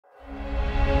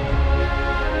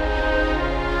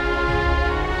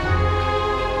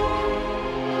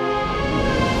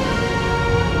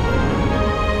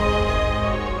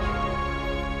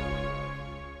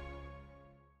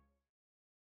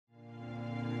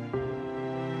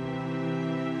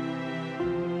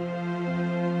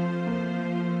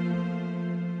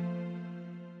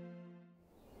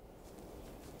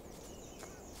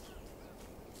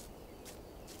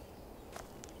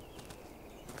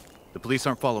police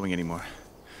aren't following anymore.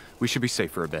 We should be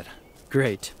safe for a bit.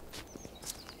 Great.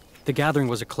 The gathering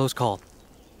was a close call.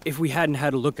 If we hadn't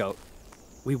had a lookout,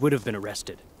 we would have been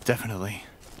arrested. Definitely.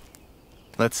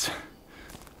 Let's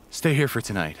stay here for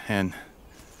tonight and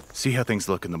see how things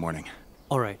look in the morning.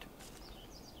 All right.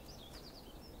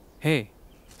 Hey,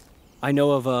 I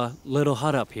know of a little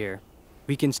hut up here.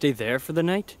 We can stay there for the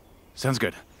night? Sounds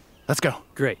good. Let's go.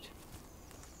 Great.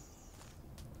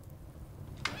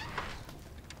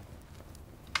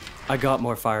 I got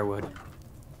more firewood.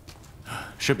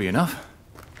 Should be enough.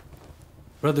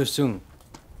 Brother Sung,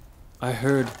 I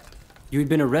heard you had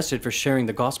been arrested for sharing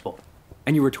the gospel,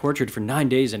 and you were tortured for 9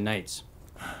 days and nights.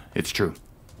 It's true.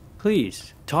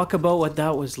 Please, talk about what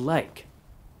that was like.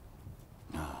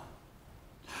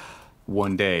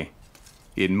 One day,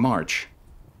 in March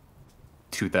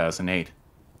 2008,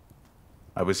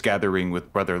 I was gathering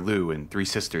with Brother Liu and 3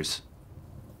 sisters.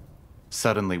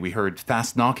 Suddenly, we heard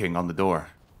fast knocking on the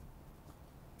door.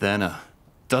 Then a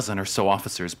dozen or so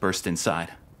officers burst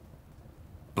inside.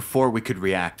 Before we could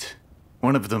react,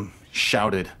 one of them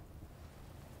shouted,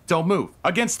 "Don't move!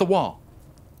 Against the wall!"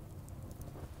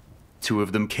 2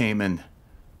 of them came and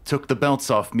took the belts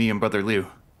off me and Brother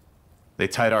Liu. They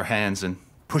tied our hands and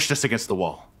pushed us against the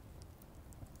wall.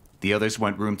 The others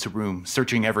went room to room,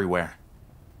 searching everywhere.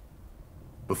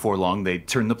 Before long, they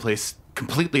turned the place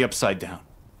completely upside down,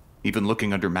 even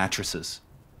looking under mattresses.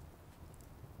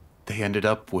 They ended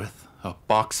up with a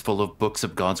box full of books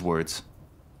of God's words.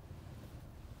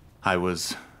 I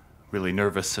was really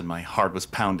nervous and my heart was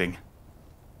pounding.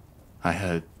 I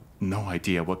had no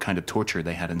idea what kind of torture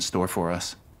they had in store for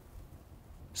us.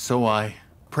 So I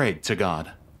prayed to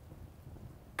God.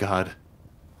 God,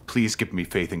 please give me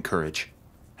faith and courage,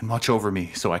 and watch over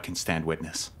me so I can stand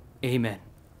witness. Amen.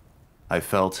 I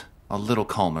felt a little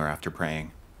calmer after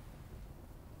praying.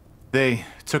 They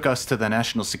took us to the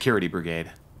National Security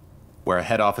Brigade, where a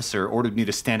head officer ordered me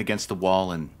to stand against the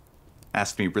wall and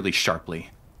asked me really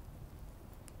sharply,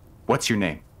 "What's your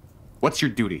name? What's your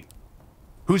duty?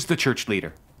 Who's the church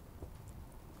leader?"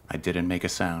 I didn't make a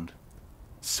sound,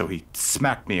 so he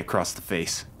smacked me across the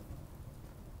face.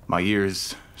 My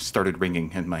ears started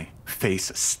ringing and my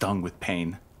face stung with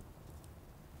pain.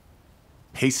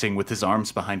 Pacing with his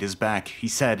arms behind his back, he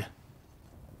said,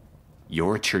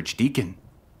 "You're a church deacon.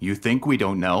 You think we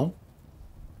don't know?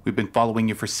 We've been following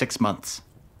you for 6 months.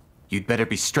 You'd better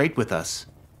be straight with us,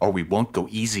 or we won't go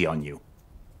easy on you."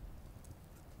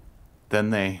 Then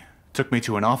they took me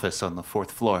to an office on the 4th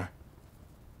floor,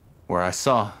 where I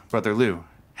saw Brother Liu,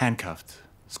 handcuffed,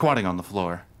 squatting on the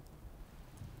floor.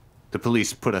 The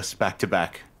police put us back to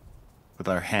back, with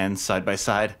our hands side by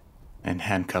side, and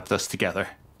handcuffed us together,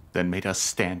 then made us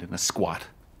stand in a squat.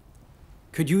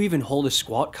 Could you even hold a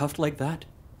squat cuffed like that?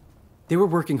 They were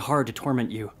working hard to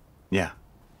torment you. Yeah.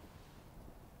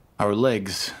 Our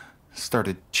legs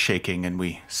started shaking and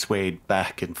we swayed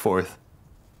back and forth.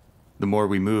 The more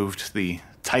we moved, the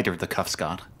tighter the cuffs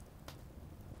got.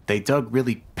 They dug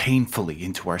really painfully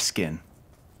into our skin.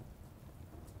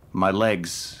 My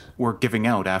legs were giving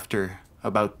out after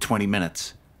about 20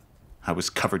 minutes. I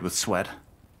was covered with sweat.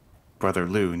 Brother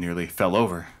Liu nearly fell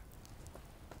over.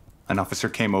 An officer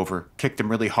came over, kicked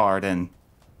him really hard, and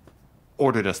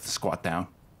ordered us to squat down.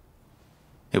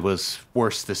 It was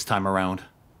worse this time around.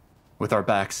 With our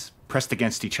backs pressed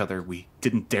against each other, we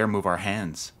didn't dare move our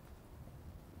hands.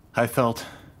 I felt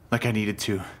like I needed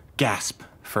to gasp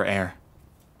for air,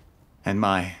 and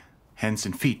my hands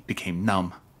and feet became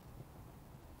numb.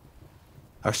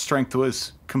 Our strength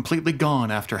was completely gone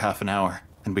after half an hour,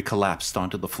 and we collapsed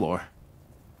onto the floor.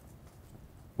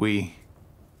 We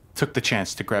took the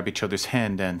chance to grab each other's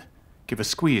hand and give a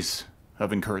squeeze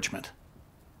of encouragement.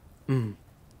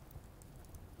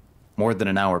 More than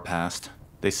an hour passed.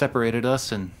 They separated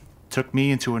us and took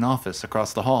me into an office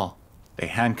across the hall. They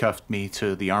handcuffed me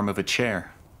to the arm of a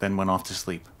chair, then went off to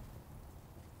sleep.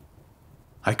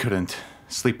 I couldn't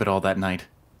sleep at all that night.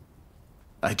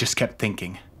 I just kept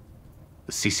thinking.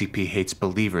 The CCP hates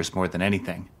believers more than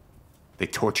anything. They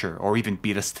torture or even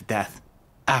beat us to death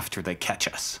after they catch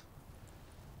us.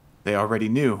 They already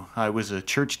knew I was a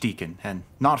church deacon and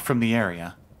not from the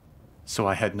area, so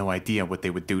I had no idea what they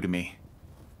would do to me,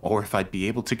 or if I'd be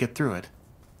able to get through it.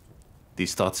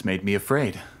 These thoughts made me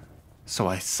afraid, so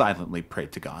I silently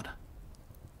prayed to God.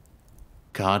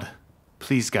 God,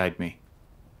 please guide me.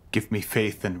 Give me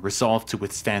faith and resolve to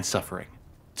withstand suffering,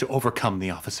 to overcome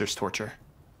the officer's torture.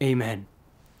 Amen.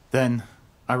 Then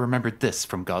I remembered this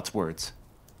from God's words.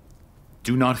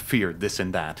 Do not fear this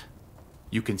and that.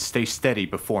 You can stay steady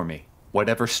before me,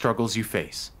 whatever struggles you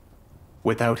face,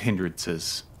 without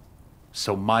hindrances,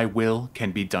 so my will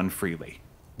can be done freely.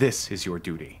 This is your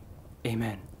duty.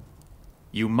 Amen.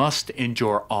 You must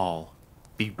endure all.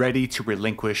 Be ready to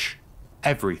relinquish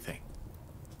everything.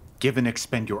 Give and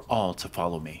expend your all to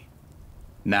follow me.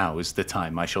 Now is the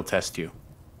time I shall test you.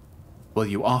 Will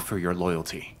you offer your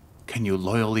loyalty? Can you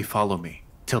loyally follow me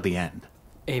till the end?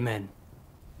 Amen.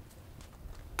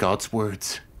 God's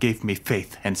words gave me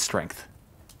faith and strength.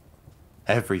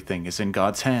 Everything is in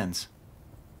God's hands.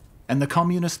 And the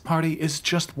Communist Party is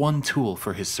just one tool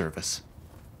for his service.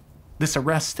 This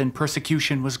arrest and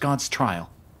persecution was God's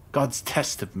trial, God's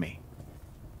test of me,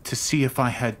 to see if I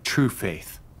had true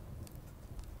faith.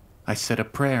 I said a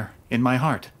prayer in my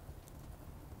heart.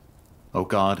 Oh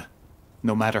God,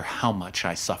 no matter how much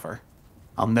I suffer,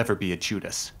 I'll never be a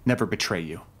Judas, never betray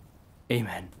you.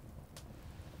 Amen.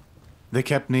 They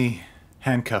kept me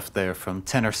handcuffed there from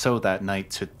 10 or so that night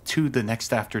to 2 the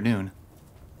next afternoon.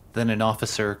 Then an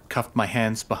officer cuffed my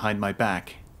hands behind my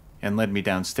back and led me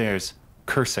downstairs,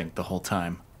 cursing the whole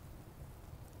time.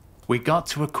 We got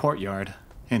to a courtyard,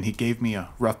 and he gave me a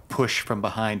rough push from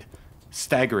behind,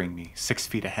 staggering me 6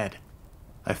 feet ahead.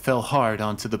 I fell hard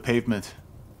onto the pavement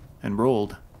and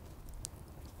rolled.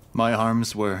 My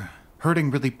arms were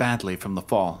hurting really badly from the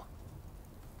fall.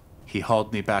 He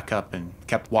hauled me back up and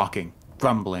kept walking,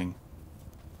 grumbling.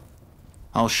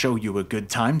 I'll show you a good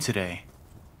time today.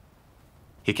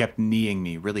 He kept kneeing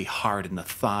me really hard in the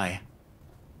thigh,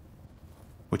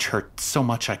 which hurt so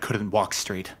much I couldn't walk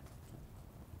straight.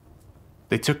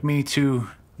 They took me to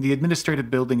the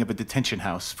administrative building of a detention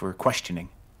house for questioning,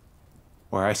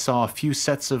 where I saw a few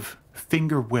sets of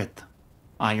finger-width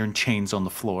iron chains on the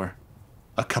floor,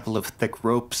 a couple of thick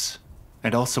ropes,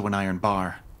 and also an iron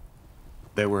bar.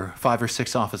 There were 5 or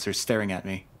 6 officers staring at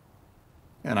me,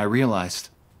 and I realized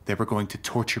they were going to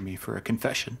torture me for a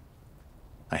confession.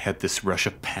 I had this rush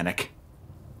of panic,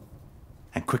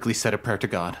 and quickly said a prayer to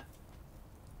God.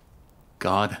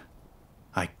 God,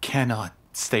 I cannot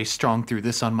stay strong through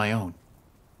this on my own.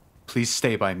 Please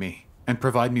stay by me and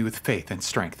provide me with faith and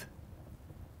strength.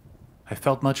 I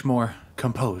felt much more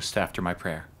composed after my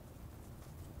prayer.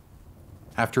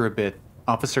 After a bit,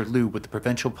 Officer Liu with the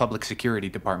Provincial Public Security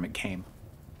Department came,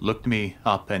 looked me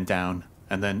up and down,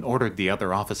 and then ordered the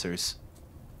other officers.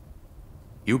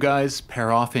 You guys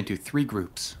pair off into 3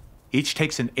 groups. Each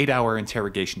takes an 8-hour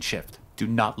interrogation shift. Do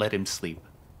not let him sleep.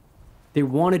 They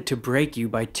wanted to break you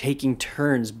by taking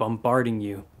turns bombarding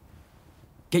you.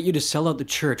 Get you to sell out the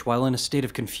church while in a state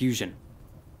of confusion.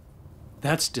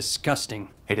 That's disgusting.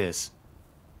 It is.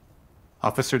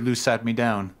 Officer Liu sat me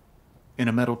down in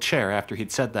a metal chair after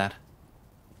he'd said that,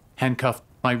 handcuffed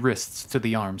my wrists to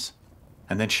the arms,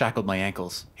 and then shackled my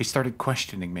ankles. He started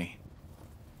questioning me.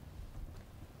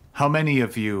 How many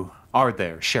of you are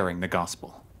there sharing the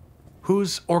gospel?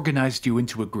 Who's organized you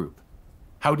into a group?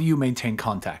 How do you maintain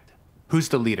contact? Who's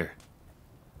the leader?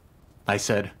 I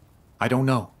said, I don't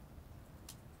know.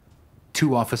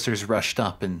 2 officers rushed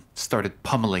up and started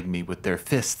pummeling me with their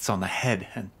fists on the head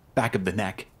and back of the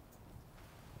neck,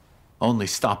 only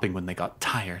stopping when they got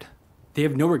tired. They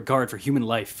have no regard for human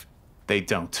life. They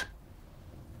don't.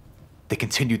 They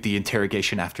continued the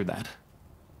interrogation after that.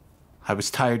 I was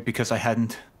tired because I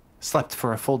hadn't slept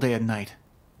for a full day and night,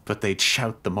 but they'd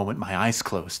shout the moment my eyes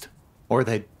closed, or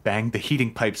they'd bang the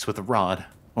heating pipes with a rod,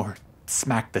 or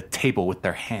smack the table with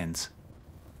their hands.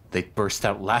 They'd burst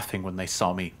out laughing when they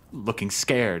saw me, looking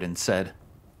scared, and said,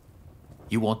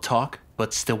 "You won't talk,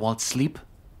 but still won't sleep?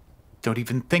 Don't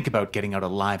even think about getting out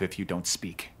alive if you don't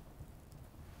speak."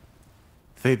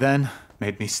 They then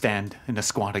made me stand in a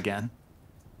squat again.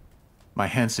 My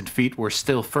hands and feet were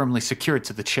still firmly secured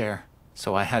to the chair,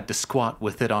 so I had to squat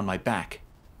with it on my back.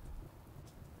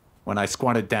 When I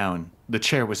squatted down, the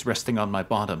chair was resting on my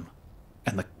bottom,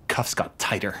 and the cuffs got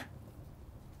tighter.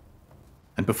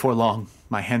 And before long,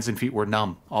 my hands and feet were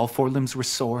numb, all 4 limbs were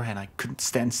sore, and I couldn't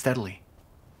stand steadily.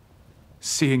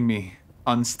 Seeing me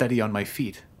unsteady on my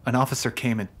feet, an officer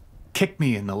came and kicked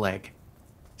me in the leg,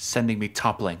 sending me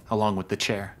toppling along with the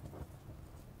chair.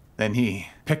 Then he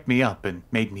picked me up and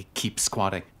made me keep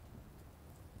squatting.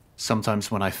 Sometimes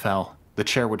when I fell, the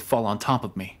chair would fall on top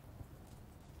of me.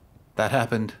 That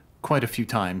happened quite a few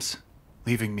times,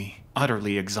 leaving me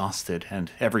utterly exhausted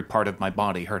and every part of my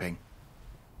body hurting.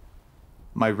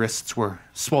 My wrists were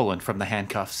swollen from the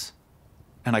handcuffs,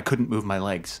 and I couldn't move my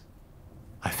legs.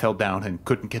 I fell down and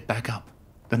couldn't get back up.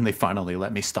 Then they finally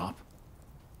let me stop.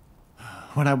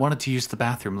 When I wanted to use the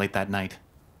bathroom late that night,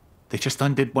 they just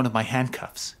undid one of my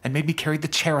handcuffs and made me carry the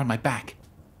chair on my back.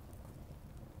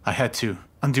 I had to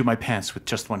undo my pants with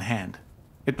just one hand.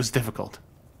 It was difficult.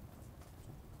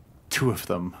 2 of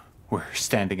them were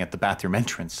standing at the bathroom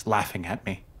entrance, laughing at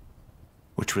me,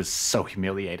 which was so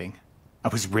humiliating. I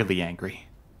was really angry.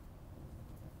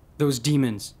 Those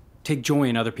demons take joy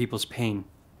in other people's pain.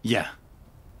 Yeah.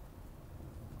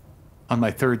 On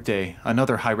my third day,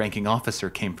 another high-ranking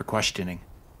officer came for questioning.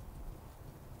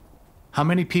 How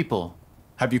many people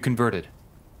have you converted?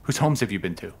 Whose homes have you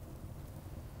been to?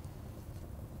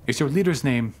 Is your leader's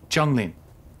name Zhonglin?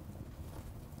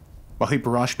 While he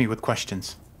barraged me with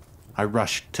questions, I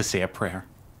rushed to say a prayer,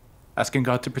 asking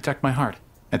God to protect my heart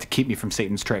and to keep me from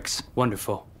Satan's tricks.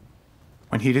 Wonderful.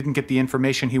 When he didn't get the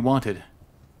information he wanted,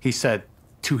 he said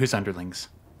to his underlings,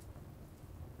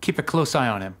 "Keep a close eye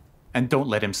on him and don't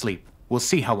let him sleep. We'll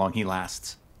see how long he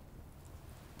lasts."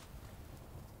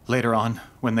 Later on,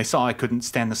 when they saw I couldn't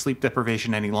stand the sleep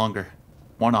deprivation any longer,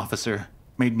 one officer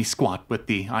made me squat with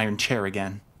the iron chair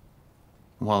again,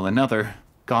 while another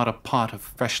got a pot of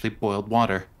freshly boiled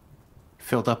water,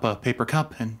 filled up a paper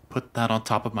cup, and put that on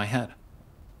top of my head.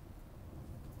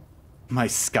 My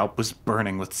scalp was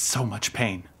burning with so much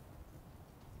pain.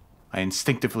 I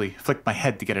instinctively flicked my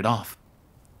head to get it off.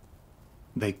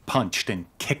 They punched and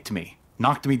kicked me,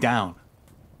 knocked me down,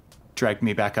 dragged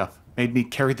me back up, made me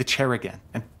carry the chair again,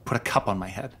 and put a cup on my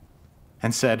head,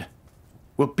 and said,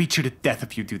 "We'll beat you to death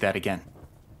if you do that again."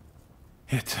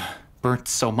 It burnt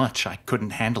so much I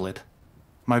couldn't handle it.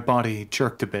 My body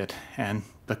jerked a bit, and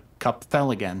the cup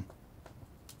fell again.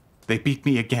 They beat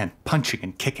me again, punching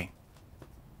and kicking.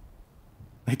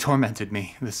 They tormented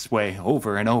me this way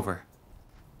over and over.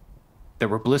 There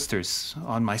were blisters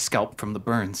on my scalp from the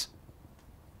burns.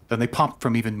 Then they popped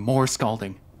from even more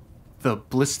scalding. The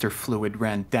blister fluid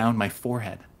ran down my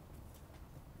forehead.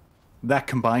 That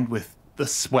combined with the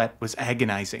sweat was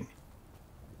agonizing.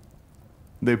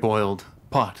 They boiled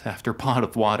pot after pot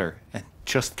of water and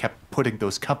just kept putting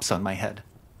those cups on my head.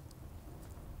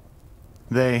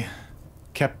 They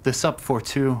kept this up for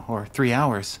 2 or 3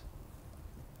 hours.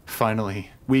 Finally,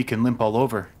 weak and limp all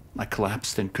over, I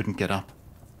collapsed and couldn't get up.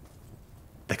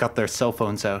 They got their cell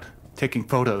phones out, taking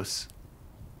photos,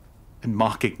 and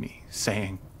mocking me,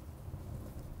 saying,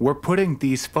 "We're putting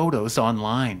these photos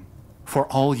online for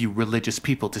all you religious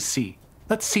people to see.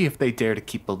 Let's see if they dare to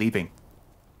keep believing."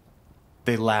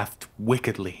 They laughed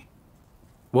wickedly.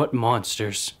 What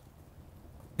monsters.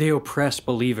 They oppress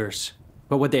believers,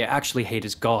 but what they actually hate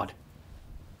is God.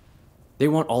 They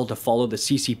want all to follow the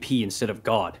CCP instead of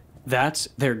God. That's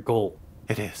their goal.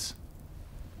 It is.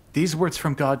 These words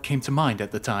from God came to mind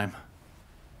at the time.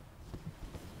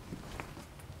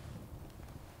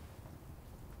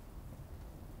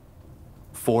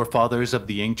 Forefathers of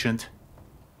the ancient,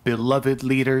 beloved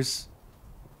leaders,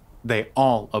 they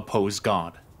all oppose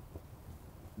God.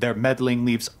 Their meddling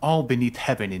leaves all beneath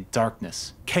heaven in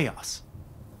darkness, chaos.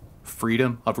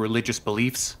 Freedom of religious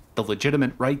beliefs, the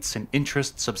legitimate rights and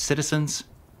interests of citizens,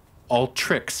 all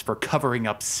tricks for covering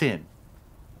up sin.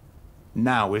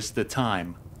 Now is the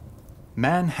time.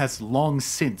 Man has long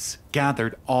since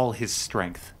gathered all his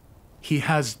strength. He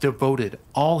has devoted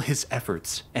all his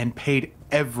efforts and paid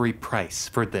every price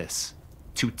for this,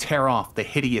 to tear off the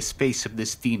hideous face of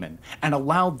this demon and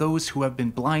allow those who have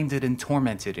been blinded and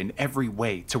tormented in every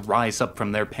way to rise up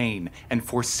from their pain and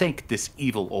forsake this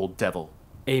evil old devil.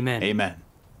 Amen. Amen.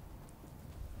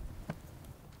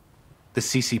 The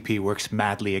CCP works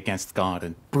madly against God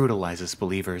and brutalizes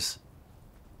believers.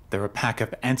 They're a pack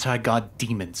of anti-God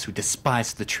demons who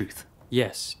despise the truth.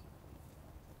 Yes.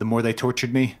 The more they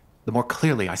tortured me, the more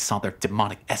clearly I saw their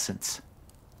demonic essence.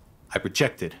 I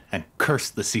rejected and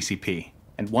cursed the CCP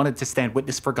and wanted to stand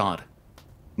witness for God,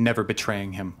 never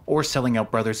betraying him or selling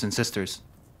out brothers and sisters.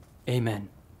 Amen.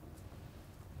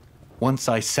 Once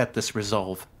I set this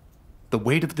resolve, the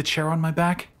weight of the chair on my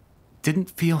back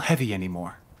didn't feel heavy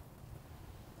anymore.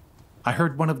 I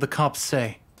heard one of the cops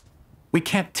say, "We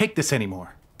can't take this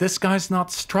anymore. This guy's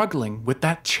not struggling with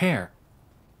that chair."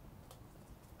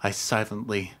 I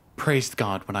silently praised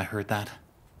God when I heard that.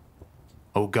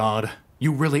 Oh God,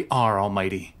 you really are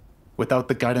almighty. Without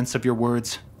the guidance of your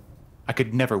words, I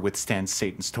could never withstand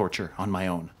Satan's torture on my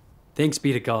own. Thanks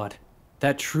be to God.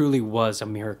 That truly was a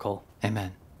miracle.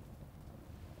 Amen.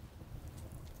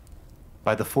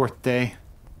 By the 4th day,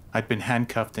 I'd been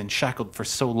handcuffed and shackled for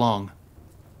so long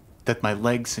that my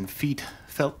legs and feet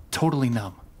felt totally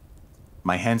numb.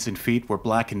 My hands and feet were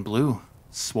black and blue,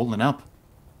 swollen up.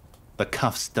 The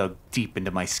cuffs dug deep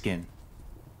into my skin.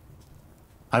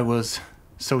 I was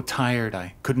so tired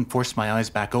I couldn't force my eyes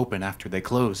back open after they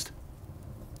closed.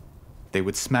 They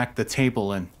would smack the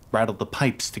table and rattle the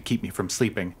pipes to keep me from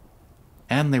sleeping.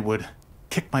 And they would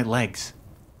kick my legs.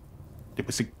 It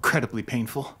was incredibly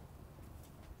painful.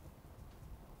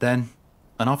 Then,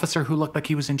 an officer who looked like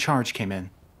he was in charge came in.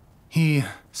 He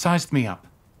sized me up,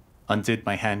 undid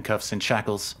my handcuffs and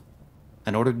shackles,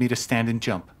 and ordered me to stand and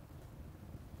jump.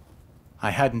 I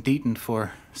hadn't eaten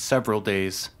for several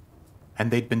days,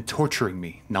 and they'd been torturing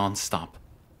me nonstop,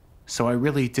 so I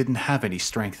really didn't have any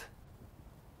strength.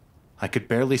 I could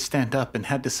barely stand up and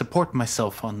had to support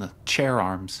myself on the chair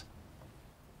arms.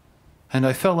 And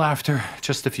I fell after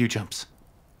just a few jumps.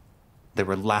 They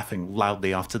were laughing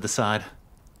loudly off to the side.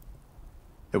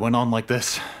 It went on like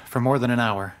this for more than an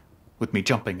hour, with me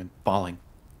jumping and falling.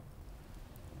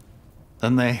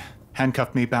 Then they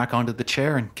handcuffed me back onto the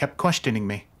chair and kept questioning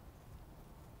me.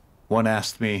 One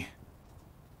asked me,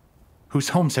 "Whose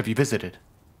homes have you visited?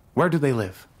 Where do they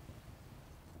live?"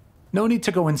 "No need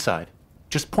to go inside.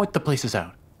 Just point the places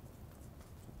out.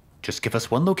 Just give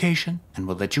us one location and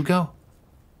we'll let you go."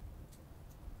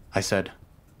 I said,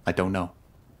 "I don't know."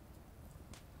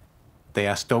 They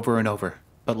asked over and over,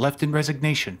 but left in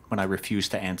resignation when I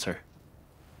refused to answer.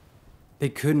 They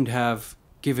couldn't have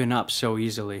given up so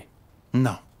easily.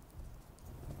 No.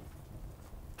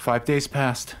 5 days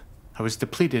passed. I was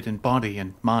depleted in body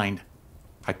and mind.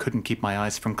 I couldn't keep my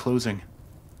eyes from closing.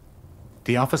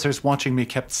 The officers watching me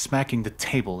kept smacking the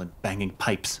table and banging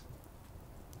pipes.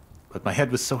 But my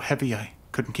head was so heavy I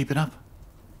couldn't keep it up.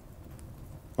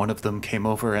 One of them came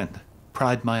over and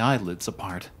pried my eyelids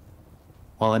apart,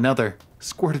 while another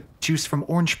squirted juice from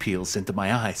orange peels into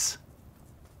my eyes,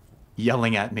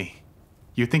 yelling at me,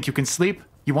 "You think you can sleep?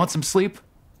 You want some sleep?"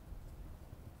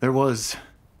 There was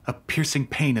a piercing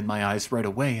pain in my eyes right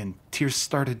away, and tears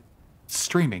started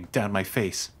streaming down my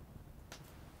face.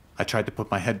 I tried to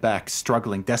put my head back,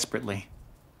 struggling desperately,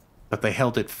 but they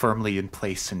held it firmly in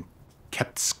place and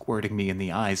kept squirting me in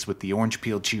the eyes with the orange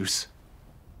peel juice.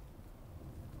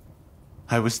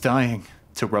 I was dying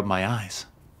to rub my eyes,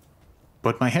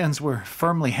 but my hands were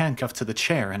firmly handcuffed to the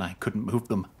chair and I couldn't move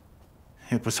them.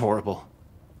 It was horrible.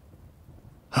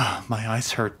 My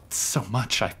eyes hurt so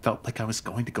much I felt like I was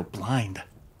going to go blind.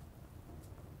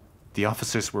 The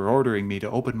officers were ordering me to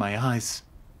open my eyes,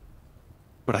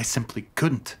 but I simply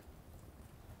couldn't.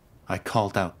 I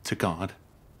called out to God.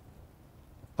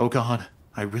 "Oh God,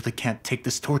 I really can't take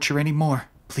this torture anymore.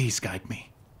 Please guide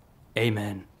me."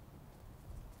 Amen.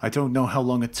 I don't know how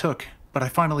long it took, but I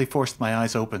finally forced my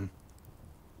eyes open.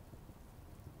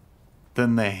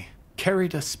 Then they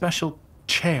carried a special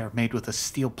chair made with a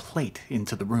steel plate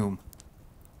into the room.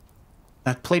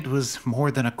 That plate was more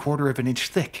than 1/4 of an inch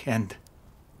thick, and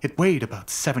it weighed about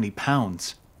 70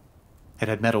 pounds. It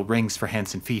had metal rings for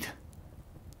hands and feet.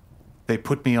 They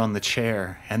put me on the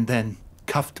chair and then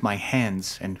cuffed my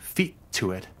hands and feet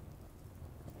to it.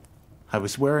 I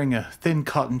was wearing a thin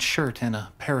cotton shirt and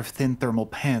a pair of thin thermal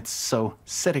pants, so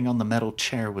sitting on the metal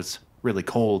chair was really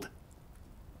cold.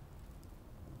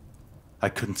 I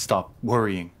couldn't stop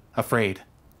worrying, afraid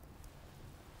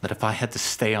that if I had to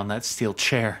stay on that steel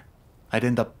chair, I'd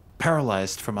end up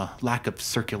paralyzed from a lack of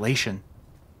circulation.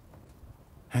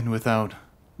 And without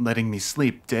letting me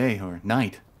sleep day or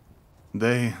night,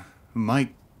 they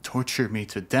might torture me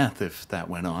to death if that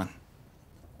went on.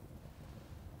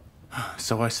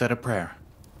 So I said a prayer.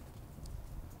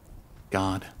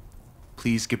 "God,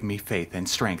 please give me faith and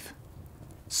strength,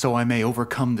 so I may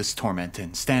overcome this torment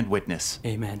and stand witness."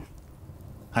 Amen.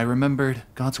 I remembered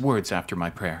God's words after my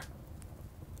prayer.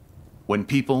 When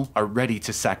people are ready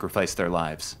to sacrifice their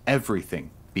lives,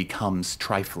 everything becomes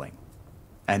trifling,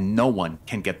 and no one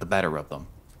can get the better of them.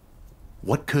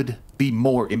 What could be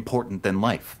more important than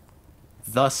life?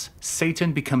 Thus,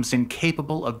 Satan becomes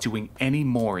incapable of doing any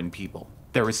more in people.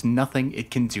 There is nothing it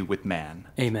can do with man.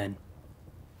 Amen.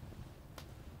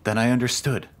 Then I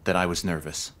understood that I was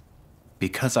nervous,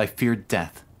 because I feared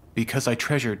death, because I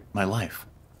treasured my life,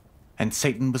 and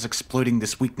Satan was exploiting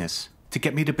this weakness to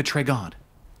get me to betray God.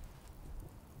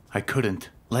 I couldn't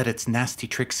let its nasty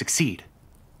trick succeed.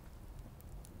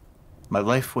 My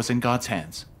life was in God's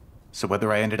hands, so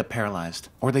whether I ended up paralyzed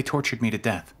or they tortured me to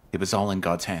death, it was all in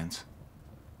God's hands.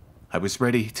 I was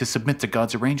ready to submit to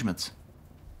God's arrangements.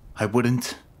 I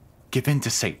wouldn't give in to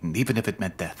Satan, even if it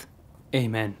meant death.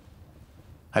 Amen.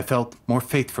 I felt more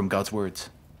faith from God's words,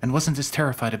 and wasn't as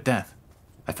terrified of death.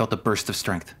 I felt a burst of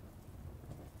strength.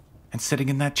 And sitting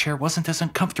in that chair wasn't as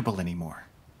uncomfortable anymore.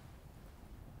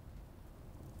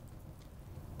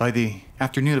 By the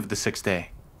afternoon of the 6th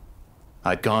day,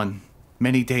 I'd gone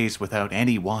many days without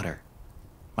any water.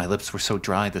 My lips were so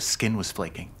dry the skin was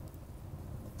flaking.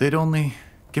 They'd only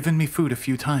given me food a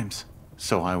few times,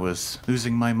 so I was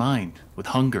losing my mind with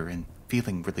hunger and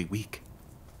feeling really weak.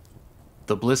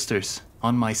 The blisters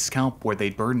on my scalp where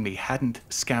they'd burned me hadn't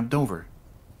scabbed over,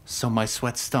 so my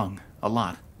sweat stung a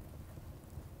lot.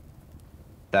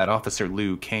 That officer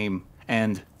Lou came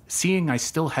and, seeing I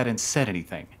still hadn't said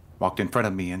anything, walked in front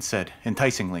of me and said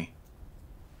enticingly,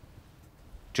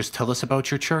 "Just tell us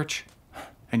about your church,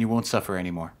 and you won't suffer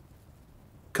anymore.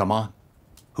 Come on.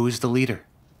 Who is the leader?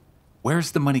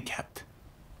 Where's the money kept?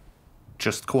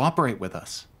 Just cooperate with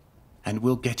us, and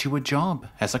we'll get you a job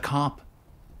as a cop.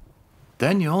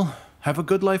 Then you'll have a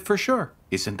good life for sure.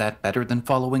 Isn't that better than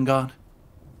following God?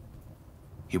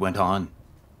 He went on.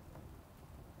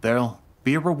 There'll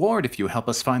be a reward if you help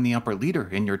us find the upper leader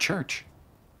in your church.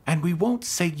 And we won't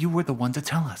say you were the one to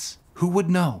tell us. Who would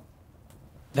know?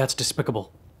 That's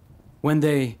despicable. When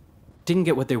they didn't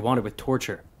get what they wanted with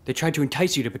torture, they tried to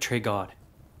entice you to betray God.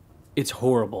 It's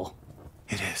horrible.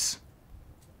 It is.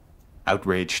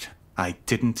 Outraged, I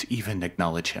didn't even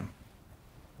acknowledge him.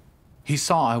 He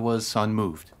saw I was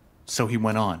unmoved, so he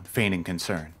went on, feigning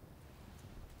concern.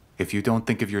 If you don't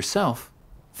think of yourself,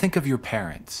 think of your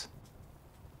parents.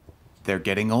 They're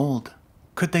getting old.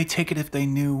 Could they take it if they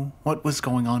knew what was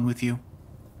going on with you?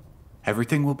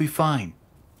 Everything will be fine.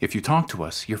 If you talk to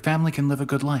us, your family can live a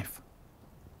good life.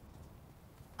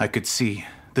 I could see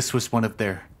this was one of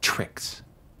their tricks.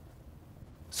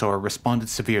 So I responded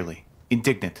severely,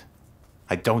 indignant.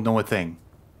 I don't know a thing.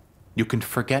 You can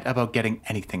forget about getting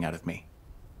anything out of me.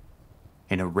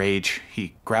 In a rage,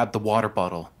 he grabbed the water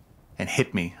bottle and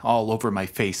hit me all over my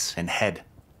face and head.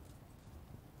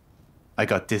 I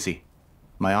got dizzy.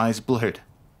 My eyes blurred,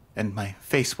 and my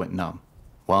face went numb,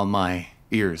 while my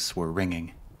ears were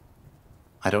ringing.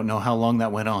 I don't know how long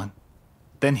that went on.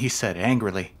 Then he said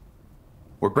angrily,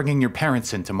 "We're bringing your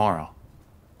parents in tomorrow."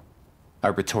 I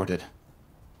retorted,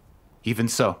 "Even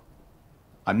so,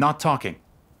 I'm not talking.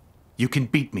 You can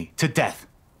beat me to death.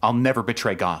 I'll never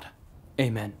betray God."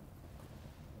 Amen.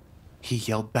 He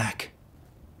yelled back,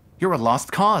 "You're a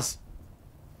lost cause.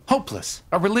 Hopeless,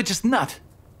 a religious nut."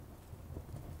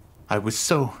 I was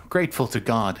so grateful to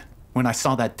God when I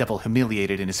saw that devil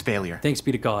humiliated in his failure. Thanks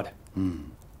be to God.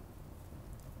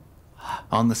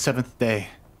 On the 7th day,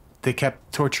 they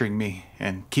kept torturing me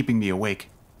and keeping me awake.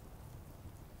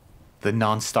 The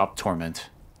non-stop torment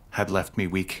had left me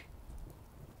weak.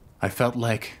 I felt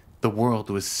like the world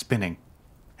was spinning,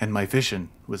 and my vision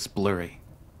was blurry.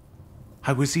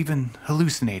 I was even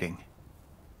hallucinating,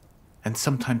 and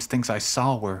sometimes things I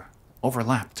saw were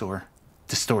overlapped or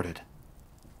distorted.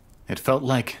 It felt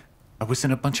like I was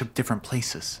in a bunch of different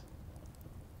places.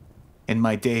 In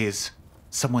my daze,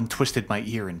 someone twisted my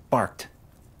ear and barked.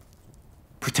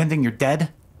 "Pretending you're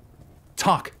dead?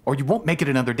 Talk, or you won't make it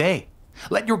another day.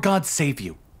 Let your God save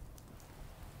you."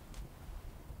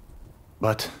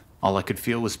 But all I could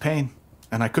feel was pain,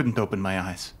 and I couldn't open my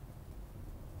eyes.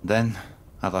 Then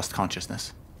I lost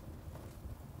consciousness.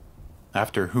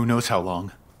 After who knows how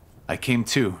long, I came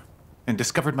to and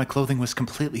discovered my clothing was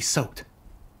completely soaked.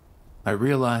 I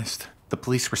realized the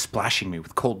police were splashing me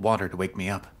with cold water to wake me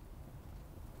up.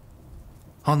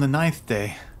 On the 9th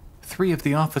day, 3 of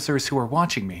the officers who were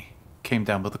watching me came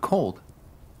down with a cold.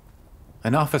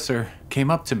 An officer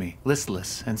came up to me,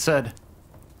 listless, and said,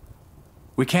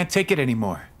 "We can't take it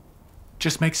anymore.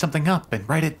 Just make something up and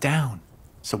write it down,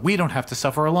 so we don't have to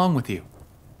suffer along with you."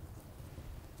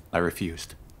 I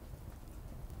refused.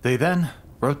 They then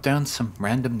wrote down some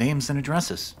random names and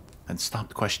addresses and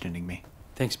stopped questioning me.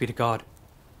 Thanks be to God.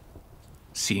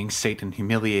 Seeing Satan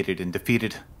humiliated and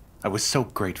defeated, I was so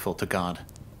grateful to God.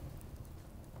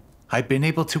 I'd been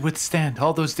able to withstand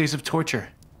all those days of torture,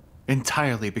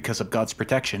 entirely because of God's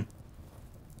protection.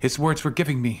 His words were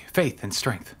giving me faith and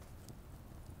strength.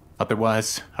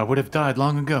 Otherwise, I would have died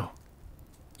long ago.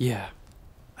 Yeah.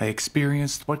 I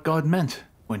experienced what God meant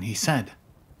when he said,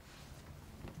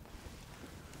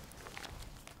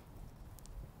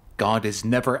 "God is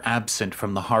never absent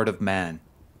from the heart of man,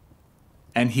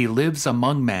 and he lives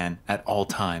among man at all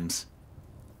times.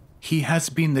 He has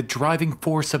been the driving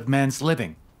force of man's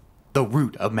living, the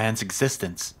root of man's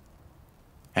existence,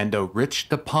 and a rich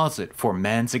deposit for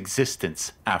man's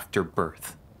existence after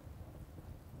birth.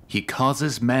 He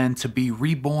causes man to be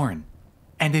reborn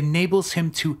and enables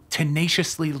him to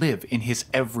tenaciously live in his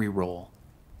every role.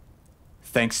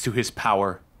 Thanks to his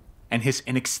power and his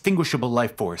inextinguishable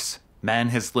life force, man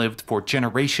has lived for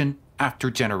generation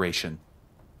after generation,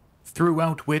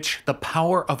 throughout which the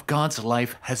power of God's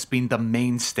life has been the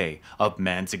mainstay of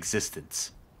man's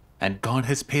existence. And God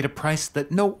has paid a price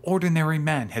that no ordinary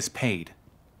man has paid.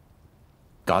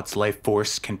 God's life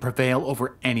force can prevail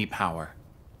over any power.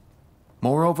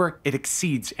 Moreover, it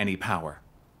exceeds any power.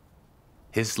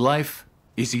 His life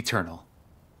is eternal.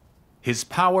 His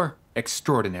power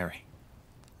extraordinary.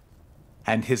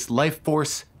 And his life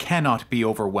force cannot be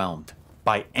overwhelmed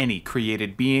by any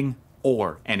created being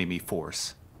or enemy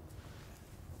force."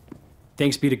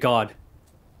 Thanks be to God.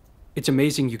 It's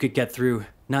amazing you could get through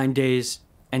 9 days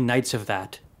and nights of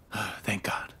that. Thank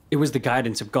God. It was the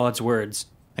guidance of God's words.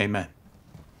 Amen.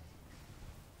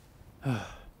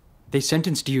 They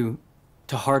sentenced you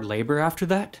to hard labor after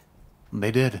that?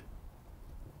 They did.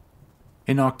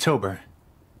 In October,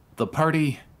 the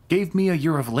party gave me a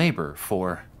year of labor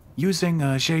for using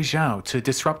Zhejiao to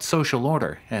disrupt social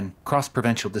order and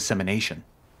cross-provincial dissemination.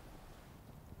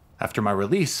 After my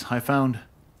release, I found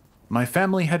my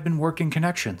family had been working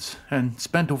connections and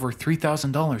spent over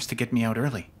 $3,000 to get me out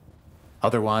early.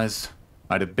 Otherwise,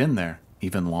 I'd have been there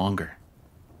even longer.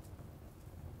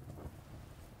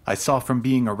 I saw from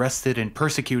being arrested and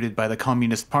persecuted by the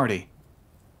Communist Party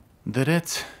that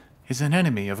it is an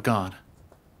enemy of God.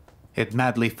 It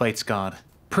madly fights God,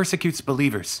 persecutes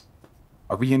believers,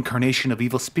 a reincarnation of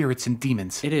evil spirits and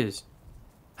demons. It is.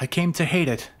 I came to hate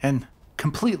it and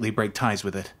completely break ties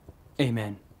with it.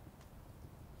 Amen.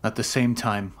 At the same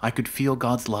time, I could feel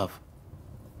God's love.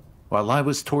 While I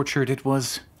was tortured, it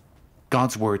was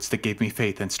God's words that gave me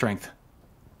faith and strength,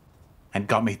 and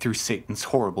got me through Satan's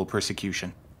horrible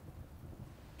persecution.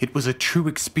 It was a true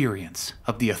experience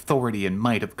of the authority and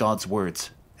might of God's words,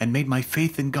 and made my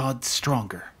faith in God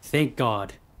stronger. Thank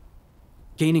God.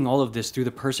 Gaining all of this through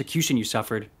the persecution you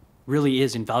suffered really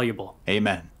is invaluable.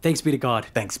 Amen. Thanks be to God.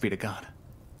 Thanks be to God.